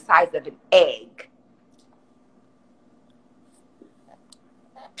stomach the size of an egg.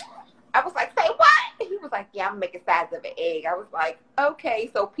 I was like, say what? He was like, yeah, I'm making size of an egg. I was like, okay.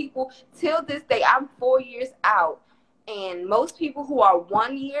 So people, till this day, I'm 4 years out. And most people who are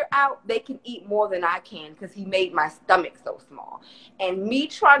 1 year out, they can eat more than I can because he made my stomach so small. And me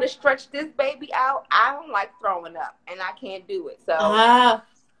trying to stretch this baby out, I don't like throwing up, and I can't do it. So,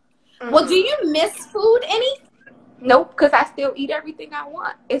 well, do you miss food any? Nope, because I still eat everything I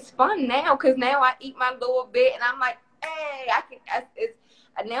want. It's fun now because now I eat my little bit, and I'm like, hey,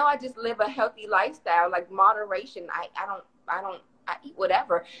 now I just live a healthy lifestyle, like moderation. I eat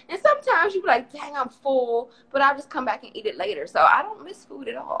whatever. And sometimes you be like, dang, I'm full, but I'll just come back and eat it later. So I don't miss food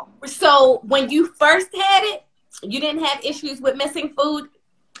at all. So when you first had it, you didn't have issues with missing food?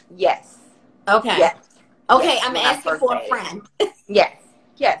 Yes. Okay. Yes. Okay, yes, I'm asking for a friend.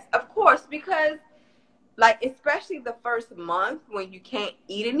 Yes, of course, because like especially the first month when you can't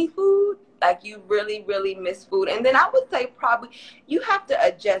eat any food, like you really, really miss food. And then I would say probably you have to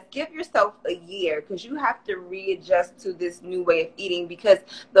adjust. Give yourself a year because you have to readjust to this new way of eating because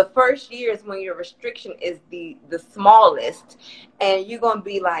the first year is when your restriction is the smallest and you're going to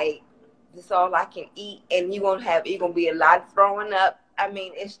be like, this is all I can eat. And you're going to be a lot of throwing up. I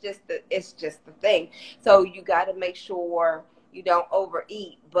mean, it's just the thing. So you got to make sure you don't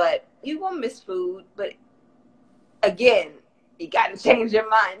overeat, but you're going to miss food. But again, you got to change your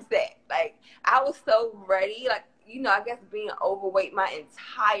mindset. Like, I was so ready. Like, you know, I guess being overweight my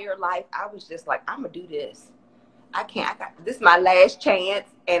entire life, I was just like, I'm going to do this. This is my last chance,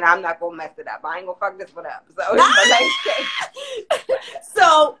 and I'm not going to mess it up. I ain't going to fuck this one up. So, it's my last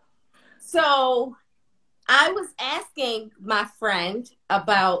chance. So, I was asking my friend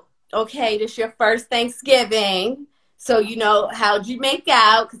about, okay, this is your first Thanksgiving. So, you know, how'd you make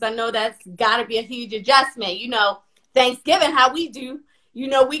out? Because I know that's got to be a huge adjustment. You know, Thanksgiving, how we do, you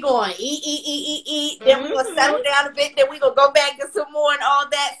know, we going to eat. Then we're going to settle down a bit. Then we're going to go back to some more and all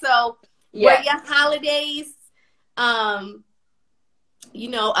that. So were your holidays, you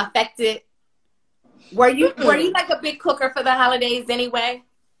know, affected? Were you like a big cooker for the holidays anyway?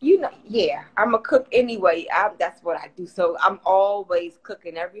 You know, yeah, I'm a cook anyway. That's what I do. So I'm always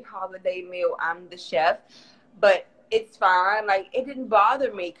cooking every holiday meal. I'm the chef, but it's fine. Like, it didn't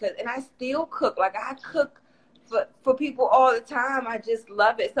bother me and I still cook. Like, I cook for people all the time. I just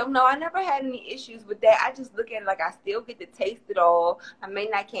love it. So no, I never had any issues with that. I just look at it like I still get to taste it all.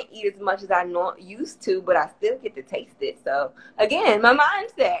 I can't eat as much as I used to, but I still get to taste it. So again, my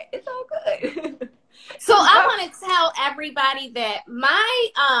mindset, it's all good. So I want to tell everybody that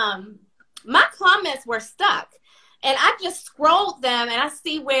my comments were stuck, and I just scrolled them, and I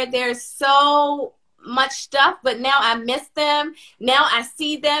see where there's so much stuff, but now I miss them. Now I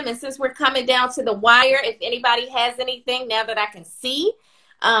see them, and since we're coming down to the wire, if anybody has anything now that I can see,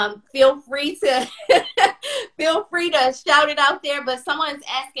 feel free to shout it out there. But someone's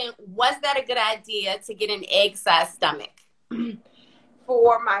asking, was that a good idea to get an egg-sized stomach?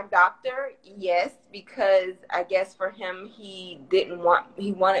 For my doctor, yes, because I guess for him, he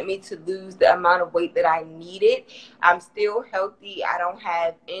wanted me to lose the amount of weight that I needed. I'm still healthy. I don't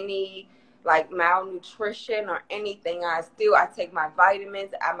have any like malnutrition or anything. I take my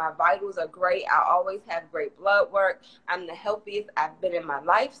vitamins. My vitals are great. I always have great blood work. I'm the healthiest I've been in my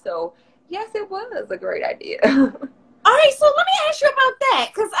life. So yes, it was a great idea. All right, so let me ask you about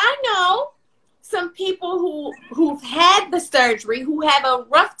that, because I know some people who've had the surgery who have a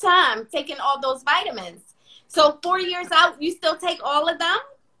rough time taking all those vitamins. So 4 years out, you still take all of them?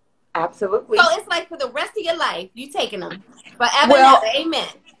 Absolutely. So it's like for the rest of your life, you taking them forever. Well, amen.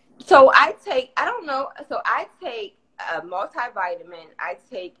 So I take a multivitamin. I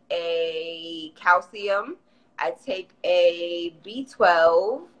take a calcium. I take a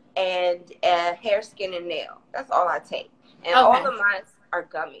B12 and a hair, skin, and nail. That's all I take. And all of mine are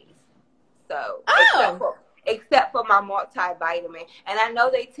gummies. So except for my multivitamin. And I know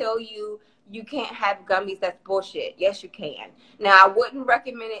they tell you you can't have gummies. That's bullshit. Yes, you can. Now, I wouldn't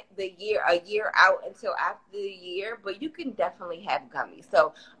recommend it a year out until after the year, but you can definitely have gummies.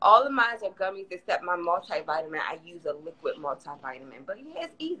 So all of mine are gummies except my multivitamin. I use a liquid multivitamin, but yeah,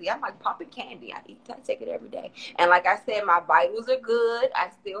 it's easy. I'm like popping candy. I take it every day. And like I said, my vitals are good. I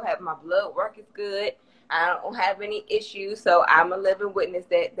still have my blood work is good. I don't have any issues. So I'm a living witness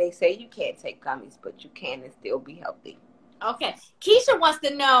that they say you can't take gummies, but you can and still be healthy. Okay. Keisha wants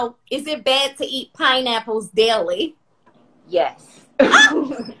to know, is it bad to eat pineapples daily? Yes. I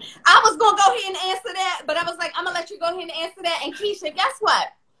was going to go ahead and answer that, but I was like, I'm going to let you go ahead and answer that. And Keisha, guess what?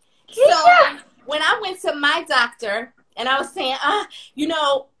 Keisha. So when I went to my doctor and I was saying, you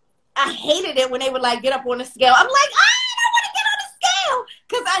know, I hated it when they would like get up on the scale. I'm like, I don't want to get on the scale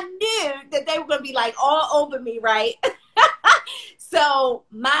because I knew that they were going to be like all over me, right? So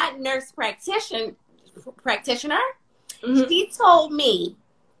my nurse practitioner, she told me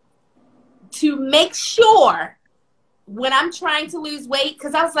to make sure when I'm trying to lose weight,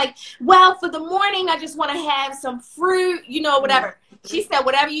 because I was like, well, for the morning, I just want to have some fruit, you know, whatever. She said,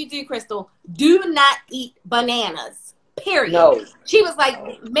 whatever you do, Crystal, do not eat bananas, period. No. She was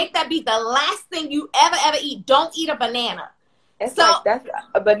like, make that be the last thing you ever eat. Don't eat a banana. It's so, like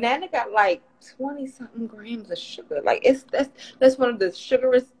a banana got like 20-something grams of sugar. Like that's one of the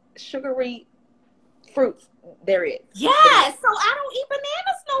sugary fruits there is. Yeah, so I don't eat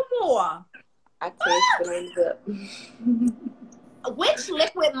bananas no more. I taste bananas up. Which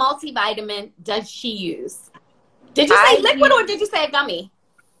liquid multivitamin does she use? Did you say liquid or did you say a gummy?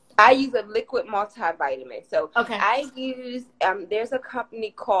 I use a liquid multivitamin. So okay. I use, there's a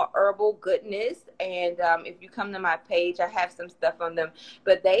company called Herbal Goodness. And if you come to my page, I have some stuff on them.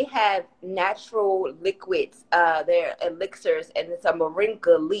 But they have natural liquids. They're elixirs. And it's a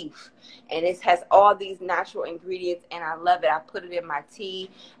moringa leaf. And it has all these natural ingredients. And I love it. I put it in my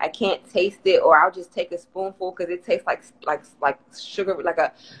tea. I can't taste it. Or I'll just take a spoonful because it tastes like sugar, like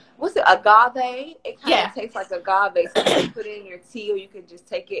a... What's it? Agave? It kind of tastes like agave. So you can put it in your tea or you can just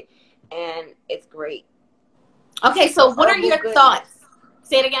take it and it's great. Okay, so what are your thoughts?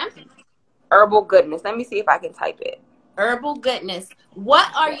 Say it again. Herbal Goodness. Let me see if I can type it. Herbal Goodness.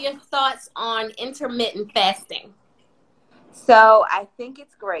 What are your thoughts on intermittent fasting? So I think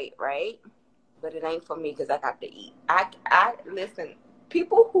it's great, right? But it ain't for me because I got to eat. I listen.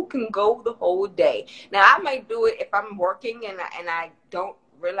 People who can go the whole day. Now I might do it if I'm working and I don't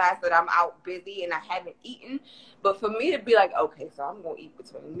realize that I'm out busy and I haven't eaten, but for me to be like, okay, so I'm gonna eat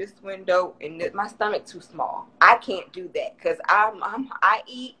between this window and this, my stomach too small. I can't do that because I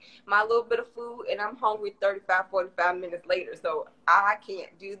eat my little bit of food and I'm hungry 35-45 minutes later, so I can't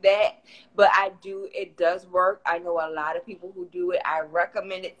do that. But I do, it does work. I know a lot of people who do it. I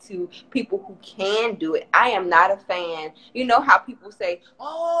recommend it to people who can do it. I am not a fan. You know how people say,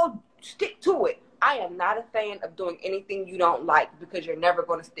 oh, stick to it. I am not a fan of doing anything you don't like because you're never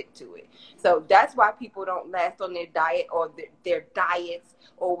going to stick to it. So that's why people don't last on their diet or their diets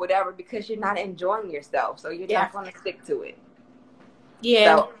or whatever, because you're not enjoying yourself. So you're not going to stick to it.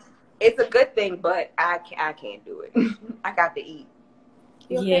 Yeah. So it's a good thing, but I can't do it. I got to eat.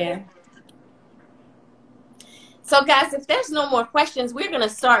 Yeah. So guys, if there's no more questions, we're going to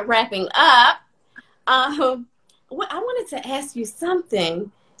start wrapping up. I wanted to ask you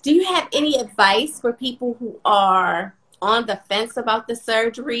something. Do you have any advice for people who are on the fence about the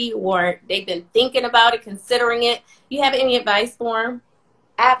surgery or they've been thinking about it, considering it? You have any advice for them?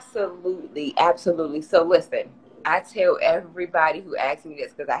 Absolutely. Absolutely. So listen, I tell everybody who asks me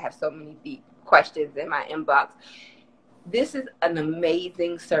this, because I have so many deep questions in my inbox. This is an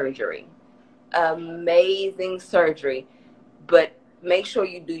amazing surgery. Amazing surgery. But make sure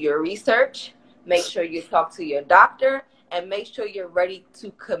you do your research. Make sure you talk to your doctor. And make sure you're ready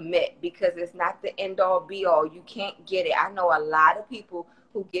to commit, because it's not the end all be all. You can't get it. I know a lot of people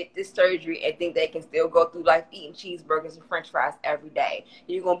who get this surgery and think they can still go through life eating cheeseburgers and french fries every day.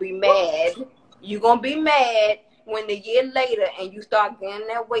 You're going to be mad. You're going to be mad when a year later and you start gaining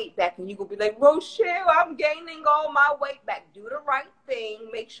that weight back and you're going to be like, Rochelle, I'm gaining all my weight back. Do the right thing.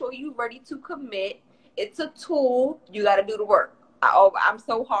 Make sure you're ready to commit. It's a tool. You got to do the work. I'm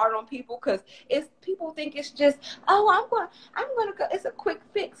so hard on people because people think it's just, I'm gonna go. It's a quick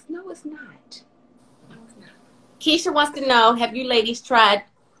fix. No, it's not. No, it's not. Keisha wants to know: have you ladies tried?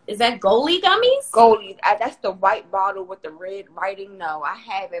 Is that Goli gummies? Goli. That's the white bottle with the red writing. No, I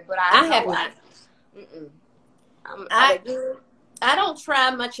haven't, but I have not. I don't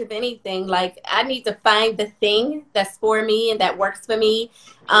try much of anything. Like, I need to find the thing that's for me and that works for me.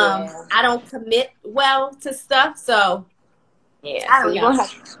 I don't commit well to stuff, so. Yeah, so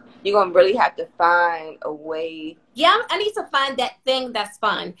you're gonna really have to find a way Yeah, I need to find that thing that's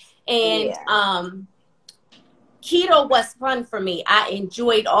fun. And Yeah. keto was fun for me. I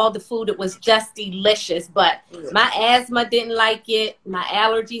enjoyed all the food. It was just delicious. But Yeah. my asthma didn't like it. My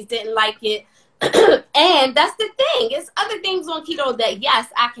allergies didn't like it. And that's the thing. It's other things on keto that, yes,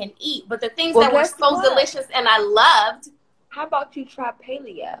 I can eat. But the things Well, that were guess so what? delicious and I loved, How about you try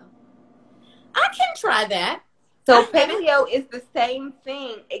paleo? I can try that. So I haven't. paleo is the same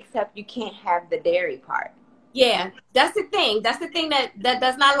thing, except you can't have the dairy part. Yeah, that's the thing. That's the thing that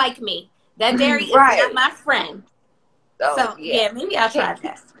does not like me. That dairy is not Right. my friend. So So, yeah, yeah, maybe I'll try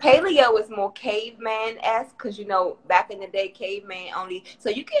that. paleo is more caveman-esque because back in the day, caveman only. So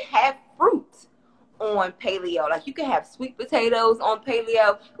you can have fruit on paleo. Like you can have sweet potatoes on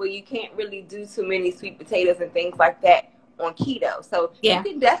paleo, where you can't really do too many sweet potatoes and things like that on keto. So you Yeah.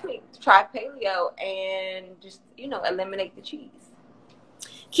 can definitely try paleo and just eliminate the cheese.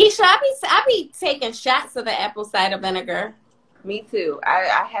 Keisha, I be taking shots of the apple cider vinegar. Me too.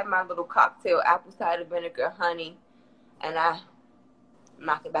 I have my little cocktail, apple cider vinegar, honey, and I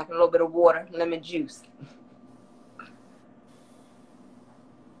knock it back in a little bit of water, lemon juice.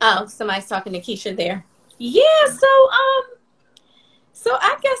 Oh, somebody's talking to Keisha there. Yeah, so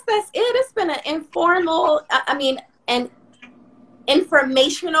I guess that's it. It's been an informal, an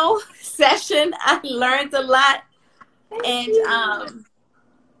informational session. I learned a lot. Thank And you.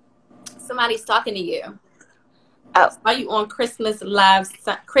 Somebody's talking to you. Oh. Are you on Christmas Live,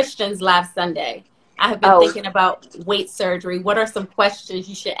 Christians Live Sunday? I have been Oh. thinking about weight surgery. What are some questions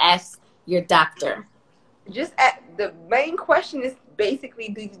you should ask your doctor? The main question is basically,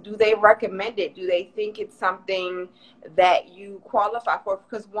 do they recommend it? Do they think it's something that you qualify for?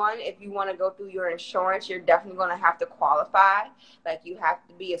 Because one, if you want to go through your insurance, you're definitely going to have to qualify. Like you have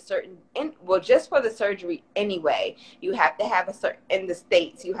to be a certain, just for the surgery anyway, you have to have in the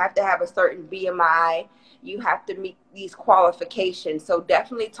States, you have to have a certain BMI. You have to meet these qualifications. So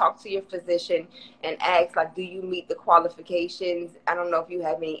definitely talk to your physician and ask, like, do you meet the qualifications? I don't know if you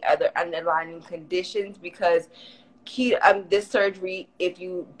have any other underlying conditions, because this surgery, if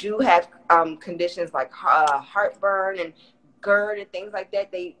you do have conditions like heartburn and GERD and things like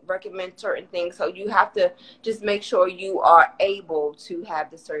that, they recommend certain things. So you have to just make sure you are able to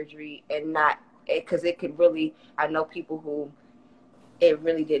have the surgery and not, because it could really, I know people who it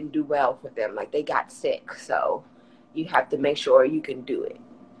really didn't do well for them. Like they got sick. So you have to make sure you can do it.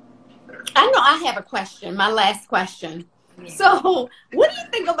 I know I have a question, my last question. So what do you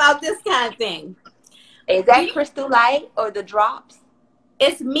think about this kind of thing? Is that Crystal Light or the drops?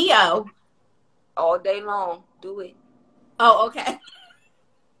 It's Mio. All day long. Do it. Oh, okay.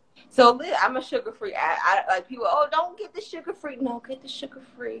 So I'm a sugar-free. I like people, oh, don't get the sugar-free. No, get the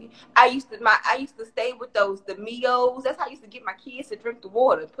sugar-free. I used to stay with the Mios. That's how I used to get my kids to drink the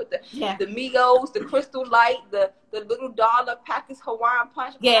water. Put the Mios, the Crystal Light, the little dollar packets Hawaiian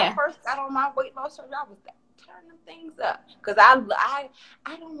Punch. When I first got on my weight loss surgery, I was turning them things up because I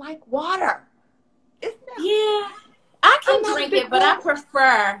don't like water. Yeah, I can drink it, but I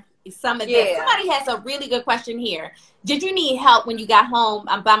prefer some of that. Somebody has a really good question here. Did you need help when you got home?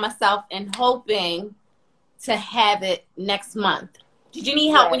 I'm by myself and hoping to have it next month. Did you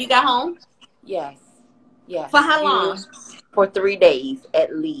need help when you got home? Yes. For how long? For 3 days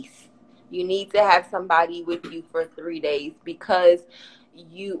at least. You need to have somebody with you for 3 days, because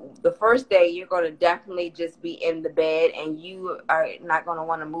the first day you're going to definitely just be in the bed and you are not going to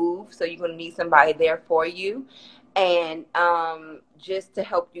want to move. So you're going to need somebody there for you, and just to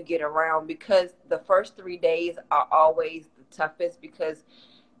help you get around, because the first 3 days are always the toughest, because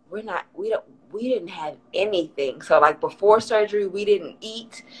we didn't have anything. So like before surgery, we didn't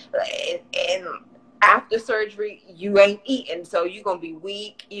eat, and after surgery, you ain't eating, so you're gonna be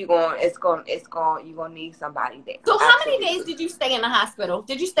weak. You're gonna need somebody there. So how many days did you stay in the hospital?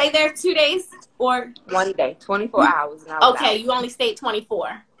 Did you stay there 2 days or 1 day, 24 hours? And I was okay, out. you only stayed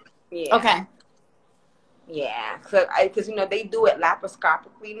 24. Yeah. Okay. Yeah, so because they do it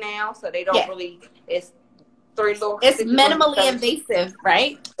laparoscopically now, so they don't really. It's 3 little. It's minimally invasive,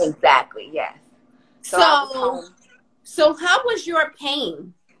 right? Exactly. Yes. So how was your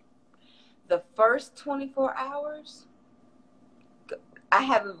pain? The first 24 hours,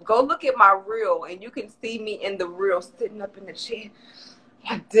 go look at my reel, and you can see me in the reel sitting up in the chair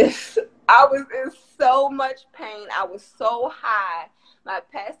like this. I was in so much pain. I was so high. My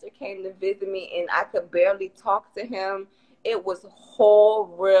pastor came to visit me, and I could barely talk to him. It was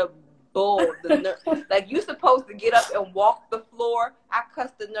horrible. Like, you're supposed to get up and walk the floor. I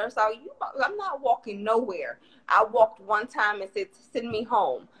cussed the nurse out. I'm not walking nowhere. I walked one time and said, send me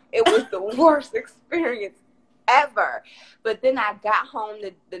home. It was the worst experience ever. But then I got home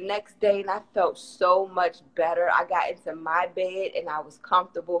the next day and I felt so much better. I got into my bed and I was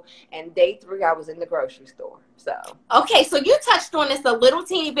comfortable. And day 3, I was in the grocery store. So okay, so you touched on this a little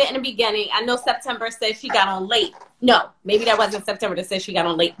teeny bit in the beginning. I know September said she got on late. No, maybe that wasn't September that said she got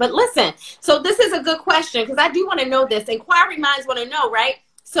on late. But listen, so this is a good question because I do want to know this. Inquiry minds want to know, right?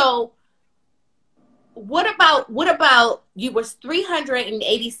 So what about you was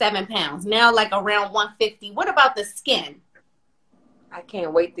 387 pounds, now like around 150. What about the skin? I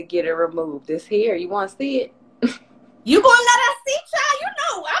can't wait to get it removed. This here, you want to see it? You gonna let us see, child? You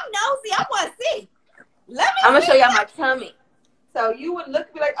know I'm nosy. I want to see. I'm gonna show y'all my tummy. So you would look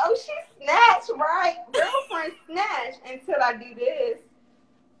and be like, oh, she snatched, right? Girlfriend snatched, until I do this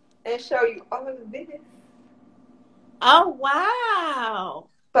and show you all of this. Oh, wow.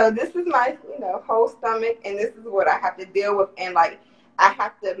 So this is my, whole stomach, and this is what I have to deal with. And like, I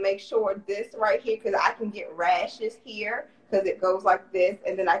have to make sure this right here, because I can get rashes here because it goes like this,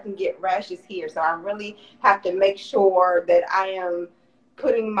 and then I can get rashes here. So I really have to make sure that I am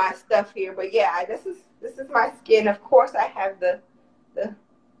putting my stuff here. But yeah, this is my skin. Of course, I have the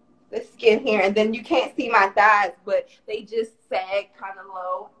skin here, and then you can't see my thighs, but they just sag kind of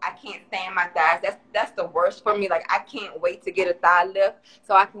low. I can't stand my thighs. That's the worst for me. Like, I can't wait to get a thigh lift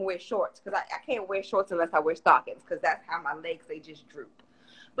so I can wear shorts, because I can't wear shorts unless I wear stockings, because that's how my legs, they just droop.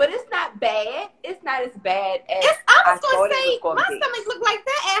 But it's not bad. It's not as bad as I was gonna say. My stomach looked like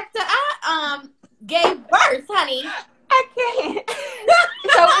that after I gave birth, honey. I can't.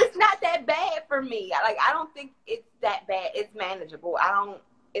 So it's not that bad for me. Like, I don't think it's that bad. It's manageable.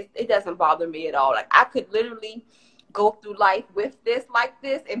 It doesn't bother me at all. Like, I could literally go through life with this like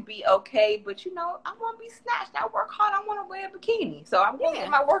this and be okay. But I want to be snatched. I work hard. I want to wear a bikini. So I'm going to get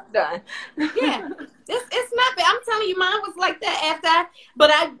my work done. Yeah. It's not bad. I'm telling you, mine was like that after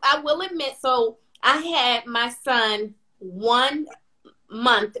but I will admit, so I had my son 1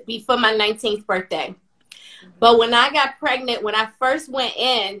 month before my 19th birthday. But when I got pregnant, when I first went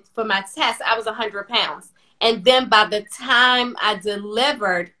in for my test, I was 100 pounds. And then by the time I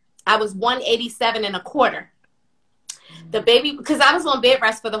delivered, I was 187 and a quarter. The baby, because I was on bed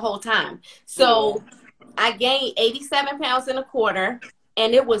rest for the whole time. So I gained 87 pounds and a quarter.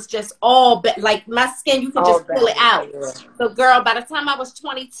 And it was just all like my skin, you could just pull it out. Yeah. So girl, by the time I was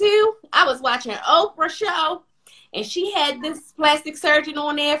 22, I was watching an Oprah show. And she had this plastic surgeon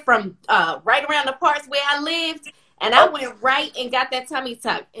on there from right around the parts where I lived. And I went right and got that tummy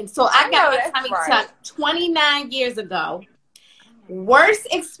tuck. And so I got my tummy tuck 29 years ago. Worst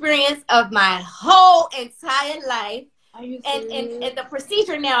experience of my whole entire life. And the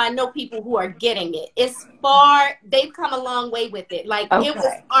procedure now, I know people who are getting it. It's they've come a long way with it. Like, it was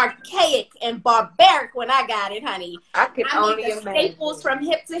archaic and barbaric when I got it, honey. I could only imagine. Staples from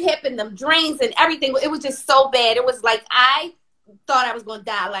hip to hip and them drains and everything. It was just so bad. It was like, I thought I was going to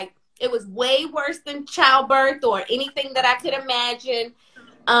die. Like, it was way worse than childbirth or anything that I could imagine.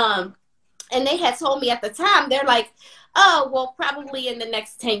 And they had told me at the time, they're like, oh, well, probably in the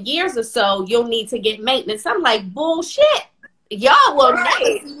next 10 years or so, you'll need to get maintenance. I'm like, bullshit. Y'all will never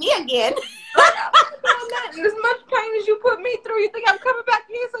see me again. As much pain as you put me through, you think I'm coming back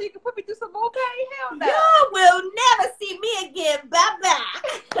here so you can put me through some more pain? Hell no. Y'all will never see me again.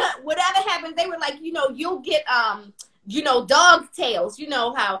 Bye-bye. Whatever happens, they were like, you'll get, dog tails. You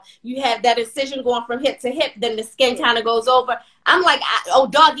know how you have that incision going from hip to hip, then the skin kind of goes over. I'm like,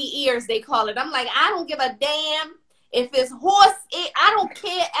 doggy ears, they call it. I'm like, I don't give a damn. If it's horse ear, I don't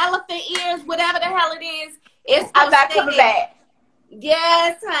care. Elephant ears, whatever the hell it is. I'm not coming back.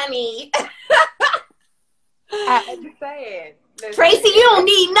 Yes, honey. I understand. Tracy, you don't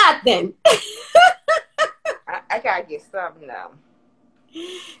need nothing. I gotta get something now.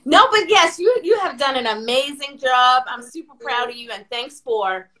 No, but yes, you have done an amazing job. I'm super proud of you, and thanks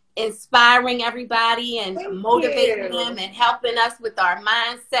for inspiring everybody and motivating them and helping us with our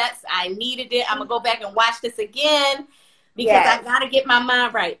mindsets. I needed it. I'm gonna go back and watch this again because I gotta get my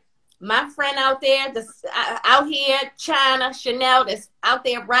mind right. My friend out there, out here, China, Chanel, that's out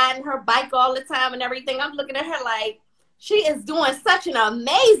there riding her bike all the time and everything. I'm looking at her like, she is doing such an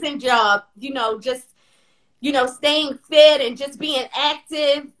amazing job, staying fit and just being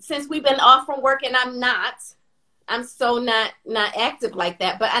active since we've been off from work, and I'm not. I'm so not active like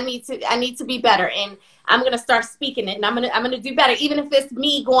that, but I need to be better, and I'm gonna start speaking it, and I'm gonna do better, even if it's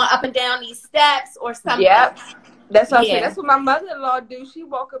me going up and down these steps or something. Yep, that's what I said. That's what my mother-in-law do. She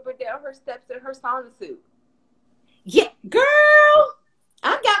walk up and down her steps in her sauna suit. Yeah, girl,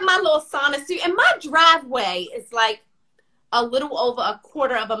 I got my little sauna suit, and my driveway is like a little over a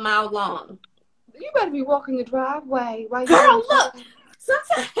quarter of a mile long. You better be walking the driveway. Girl, look.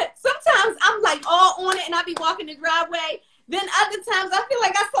 Sometimes I'm like all on it and I I be walking the driveway. Then other times I feel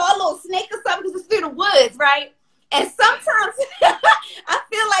like I saw a little snake or something because it's through the woods, right? And sometimes I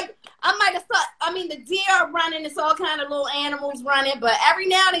feel like I might have thought, I mean, the deer are running, it's all kind of little animals running, but every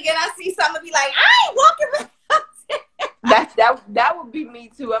now and again I see something and be like, I ain't walking around. That would be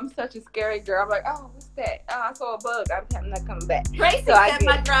me too. I'm such a scary girl. I'm like, oh, what's that? Oh, I saw a bug. I'm not coming back. Tracy said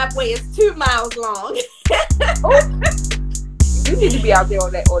my driveway is 2 miles long. You need to be out there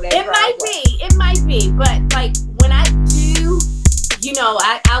on that It driveway. Might be, but like when I do, you know,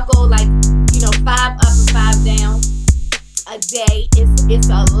 I'll go like, you know, 5 up and 5 down a day. It's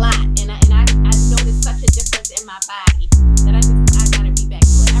a lot, and I noticed such a difference in my body that I